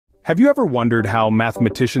Have you ever wondered how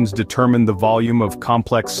mathematicians determine the volume of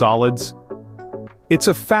complex solids? It's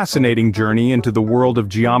a fascinating journey into the world of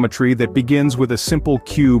geometry that begins with a simple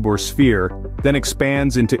cube or sphere, then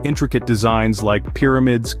expands into intricate designs like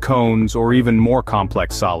pyramids, cones, or even more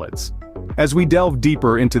complex solids. As we delve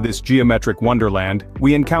deeper into this geometric wonderland,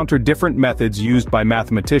 we encounter different methods used by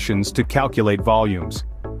mathematicians to calculate volumes.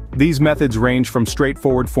 These methods range from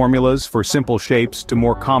straightforward formulas for simple shapes to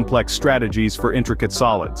more complex strategies for intricate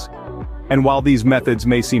solids. And while these methods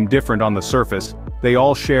may seem different on the surface, they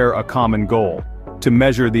all share a common goal: to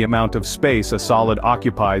measure the amount of space a solid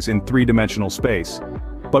occupies in three-dimensional space.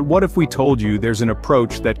 But what if we told you there's an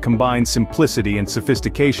approach that combines simplicity and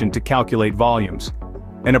sophistication to calculate volumes?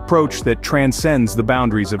 An approach that transcends the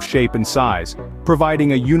boundaries of shape and size,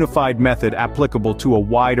 providing a unified method applicable to a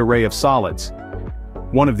wide array of solids.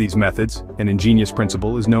 One of these methods, an ingenious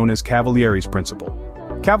principle, is known as Cavalieri's principle.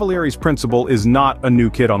 Cavalieri's principle is not a new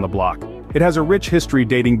kid on the block. It has a rich history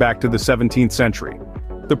dating back to the 17th century.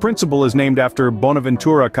 The principle is named after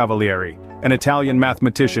Bonaventura Cavalieri, an Italian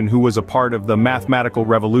mathematician who was a part of the mathematical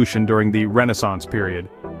revolution during the Renaissance period.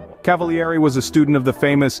 Cavalieri was a student of the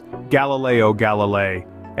famous Galileo Galilei,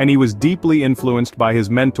 and he was deeply influenced by his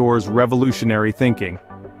mentor's revolutionary thinking.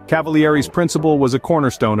 Cavalieri's principle was a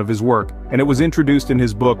cornerstone of his work, and it was introduced in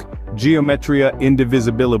his book Geometria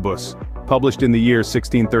Indivisibilibus, published in the year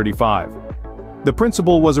 1635. The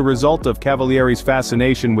principle was a result of Cavalieri's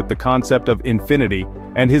fascination with the concept of infinity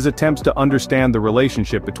and his attempts to understand the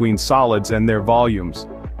relationship between solids and their volumes.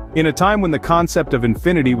 In a time when the concept of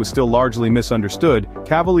infinity was still largely misunderstood,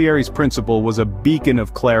 Cavalieri's principle was a beacon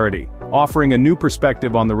of clarity, offering a new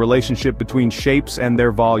perspective on the relationship between shapes and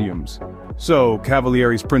their volumes. So,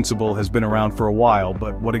 Cavalieri's principle has been around for a while,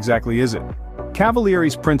 but what exactly is it?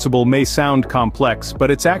 Cavalieri's principle may sound complex, but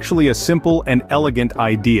it's actually a simple and elegant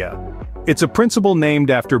idea. It's a principle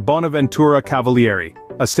named after Bonaventura Cavalieri,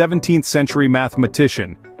 a 17th century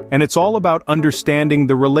mathematician, and it's all about understanding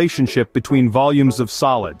the relationship between volumes of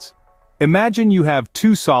solids. Imagine you have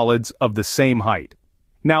two solids of the same height.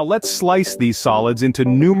 Now let's slice these solids into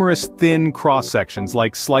numerous thin cross-sections,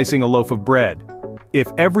 like slicing a loaf of bread. If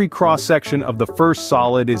every cross-section of the first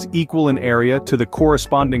solid is equal in area to the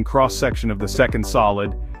corresponding cross-section of the second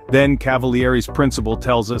solid, then Cavalieri's principle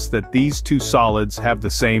tells us that these two solids have the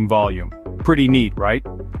same volume. Pretty neat, right?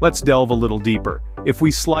 Let's delve a little deeper. If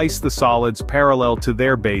we slice the solids parallel to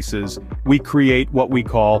their bases, we create what we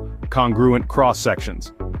call congruent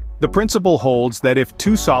cross-sections. The principle holds that if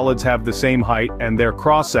two solids have the same height and their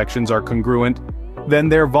cross-sections are congruent, then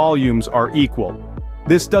their volumes are equal.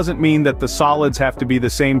 This doesn't mean that the solids have to be the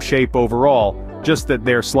same shape overall, just that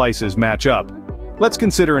their slices match up. Let's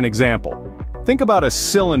consider an example. Think about a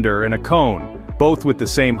cylinder and a cone, both with the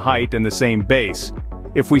same height and the same base.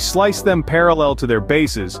 If we slice them parallel to their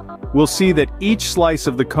bases, we'll see that each slice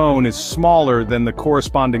of the cone is smaller than the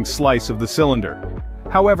corresponding slice of the cylinder.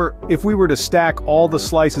 However, if we were to stack all the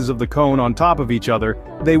slices of the cone on top of each other,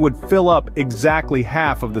 they would fill up exactly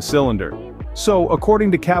half of the cylinder. So,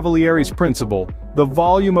 according to Cavalieri's principle, the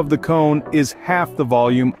volume of the cone is half the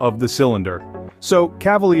volume of the cylinder. So,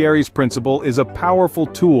 Cavalieri's principle is a powerful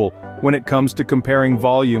tool when it comes to comparing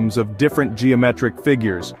volumes of different geometric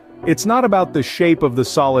figures. It's not about the shape of the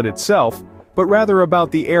solid itself, but rather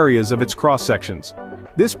about the areas of its cross-sections.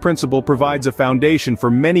 This principle provides a foundation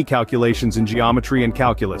for many calculations in geometry and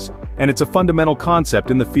calculus, and it's a fundamental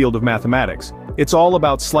concept in the field of mathematics. It's all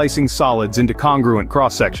about slicing solids into congruent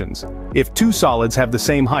cross-sections. If two solids have the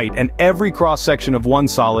same height and every cross-section of one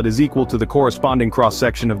solid is equal to the corresponding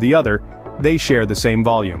cross-section of the other, they share the same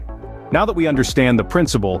volume. Now that we understand the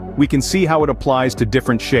principle, we can see how it applies to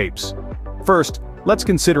different shapes. First, let's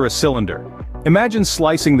consider a cylinder. Imagine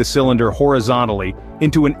slicing the cylinder horizontally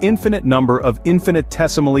into an infinite number of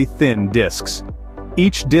infinitesimally thin disks.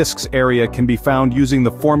 Each disk's area can be found using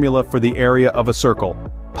the formula for the area of a circle,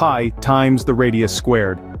 pi times the radius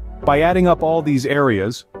squared. By adding up all these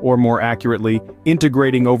areas, or more accurately,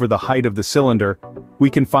 integrating over the height of the cylinder, we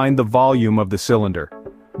can find the volume of the cylinder.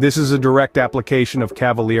 This is a direct application of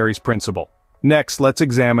Cavalieri's principle. Next, let's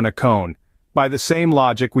examine a cone. By the same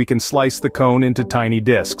logic, we can slice the cone into tiny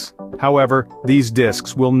disks. However, these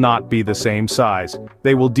disks will not be the same size.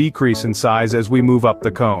 They will decrease in size as we move up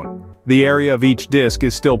the cone. The area of each disk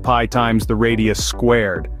is still pi times the radius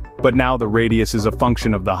squared, but now the radius is a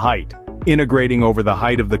function of the height. Integrating over the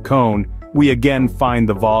height of the cone, we again find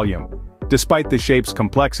the volume. Despite the shape's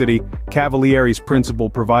complexity, Cavalieri's principle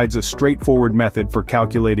provides a straightforward method for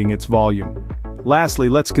calculating its volume. Lastly,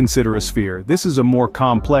 let's consider a sphere. This is a more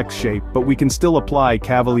complex shape, but we can still apply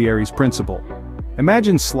Cavalieri's principle.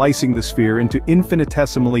 Imagine slicing the sphere into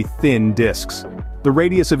infinitesimally thin disks. The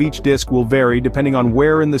radius of each disk will vary depending on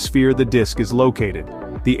where in the sphere the disk is located.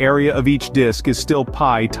 The area of each disk is still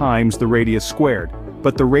pi times the radius squared,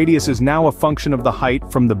 but the radius is now a function of the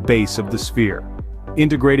height from the base of the sphere.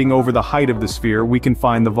 Integrating over the height of the sphere, we can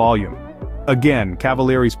find the volume. Again,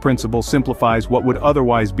 Cavalieri's principle simplifies what would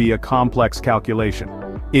otherwise be a complex calculation.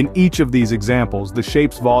 In each of these examples, the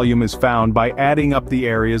shape's volume is found by adding up the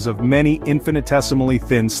areas of many infinitesimally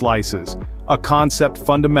thin slices, a concept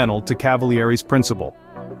fundamental to Cavalieri's principle.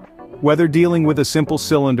 Whether dealing with a simple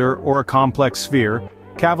cylinder or a complex sphere,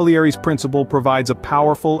 Cavalieri's principle provides a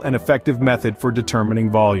powerful and effective method for determining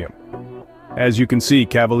volume. As you can see,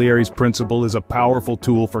 Cavalieri's principle is a powerful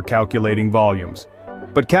tool for calculating volumes.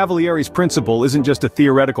 But Cavalieri's principle isn't just a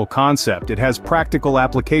theoretical concept, it has practical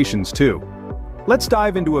applications too. Let's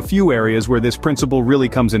dive into a few areas where this principle really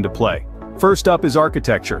comes into play. First up is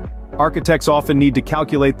architecture. Architects often need to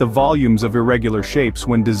calculate the volumes of irregular shapes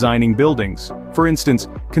when designing buildings. For instance,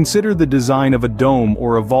 consider the design of a dome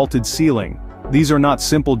or a vaulted ceiling. These are not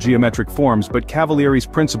simple geometric forms, but Cavalieri's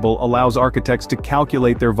principle allows architects to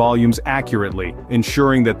calculate their volumes accurately,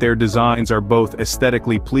 ensuring that their designs are both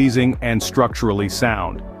aesthetically pleasing and structurally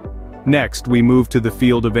sound. Next, we move to the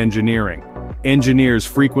field of engineering. Engineers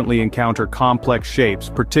frequently encounter complex shapes,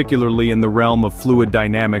 particularly in the realm of fluid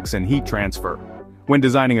dynamics and heat transfer. When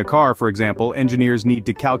designing a car, for example, engineers need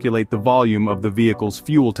to calculate the volume of the vehicle's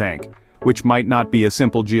fuel tank, which might not be a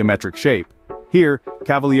simple geometric shape. Here,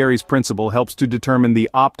 Cavalieri's principle helps to determine the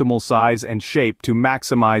optimal size and shape to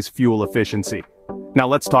maximize fuel efficiency. Now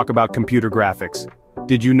let's talk about computer graphics.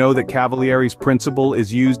 Did you know that Cavalieri's principle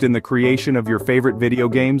is used in the creation of your favorite video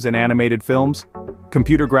games and animated films?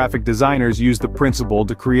 Computer graphic designers use the principle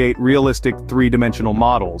to create realistic three-dimensional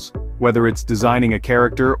models. Whether it's designing a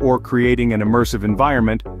character or creating an immersive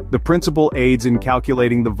environment, the principle aids in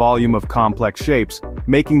calculating the volume of complex shapes,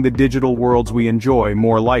 making the digital worlds we enjoy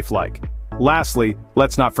more lifelike. Lastly,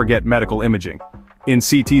 let's not forget medical imaging. In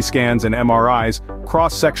CT scans and MRIs,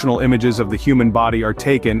 cross-sectional images of the human body are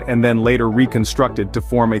taken and then later reconstructed to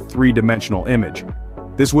form a three-dimensional image.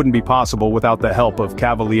 This wouldn't be possible without the help of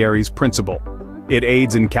Cavalieri's principle. It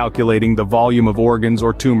aids in calculating the volume of organs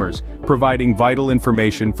or tumors, providing vital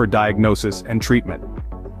information for diagnosis and treatment.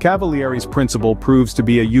 Cavalieri's principle proves to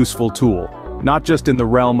be a useful tool, not just in the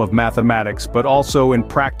realm of mathematics but also in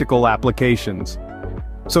practical applications.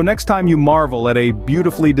 So next time you marvel at a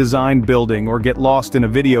beautifully designed building or get lost in a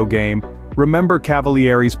video game, remember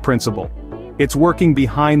Cavalieri's principle. It's working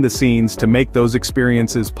behind the scenes to make those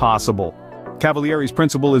experiences possible. Cavalieri's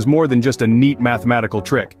principle is more than just a neat mathematical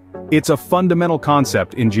trick. It's a fundamental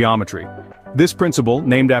concept in geometry. This principle,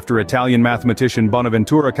 named after Italian mathematician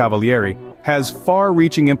Bonaventura Cavalieri, has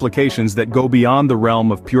far-reaching implications that go beyond the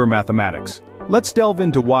realm of pure mathematics. Let's delve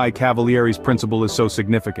into why Cavalieri's principle is so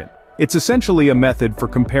significant. It's essentially a method for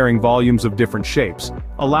comparing volumes of different shapes,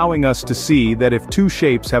 allowing us to see that if two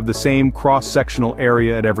shapes have the same cross-sectional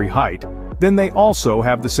area at every height, then they also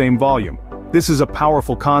have the same volume. This is a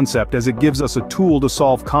powerful concept as it gives us a tool to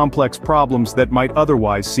solve complex problems that might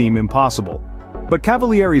otherwise seem impossible. But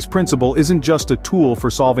Cavalieri's principle isn't just a tool for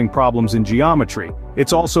solving problems in geometry,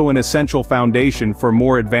 it's also an essential foundation for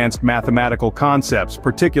more advanced mathematical concepts,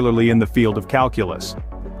 particularly in the field of calculus.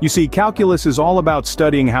 You see, calculus is all about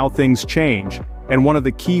studying how things change, and one of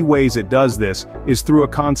the key ways it does this is through a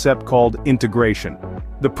concept called integration.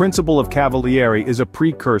 The principle of Cavalieri is a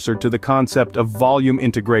precursor to the concept of volume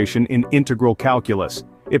integration in integral calculus.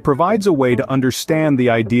 It provides a way to understand the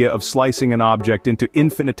idea of slicing an object into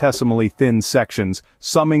infinitesimally thin sections,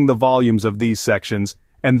 summing the volumes of these sections,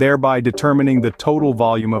 and thereby determining the total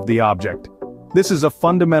volume of the object. This is a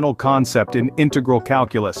fundamental concept in integral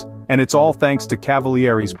calculus, and it's all thanks to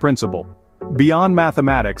Cavalieri's principle. Beyond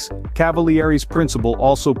mathematics, Cavalieri's principle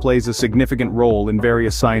also plays a significant role in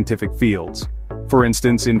various scientific fields. For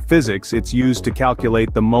instance, in physics, it's used to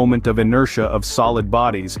calculate the moment of inertia of solid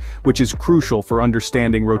bodies, which is crucial for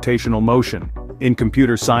understanding rotational motion. In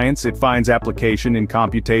computer science, it finds application in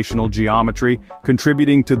computational geometry,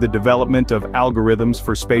 contributing to the development of algorithms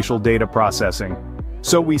for spatial data processing.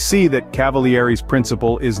 So we see that Cavalieri's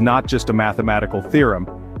principle is not just a mathematical theorem,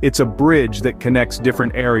 it's a bridge that connects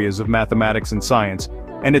different areas of mathematics and science,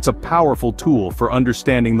 and it's a powerful tool for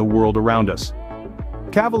understanding the world around us.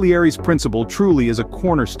 Cavalieri's principle truly is a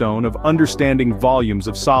cornerstone of understanding volumes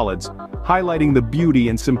of solids, highlighting the beauty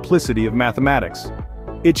and simplicity of mathematics.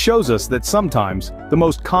 It shows us that sometimes, the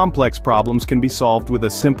most complex problems can be solved with a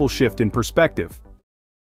simple shift in perspective.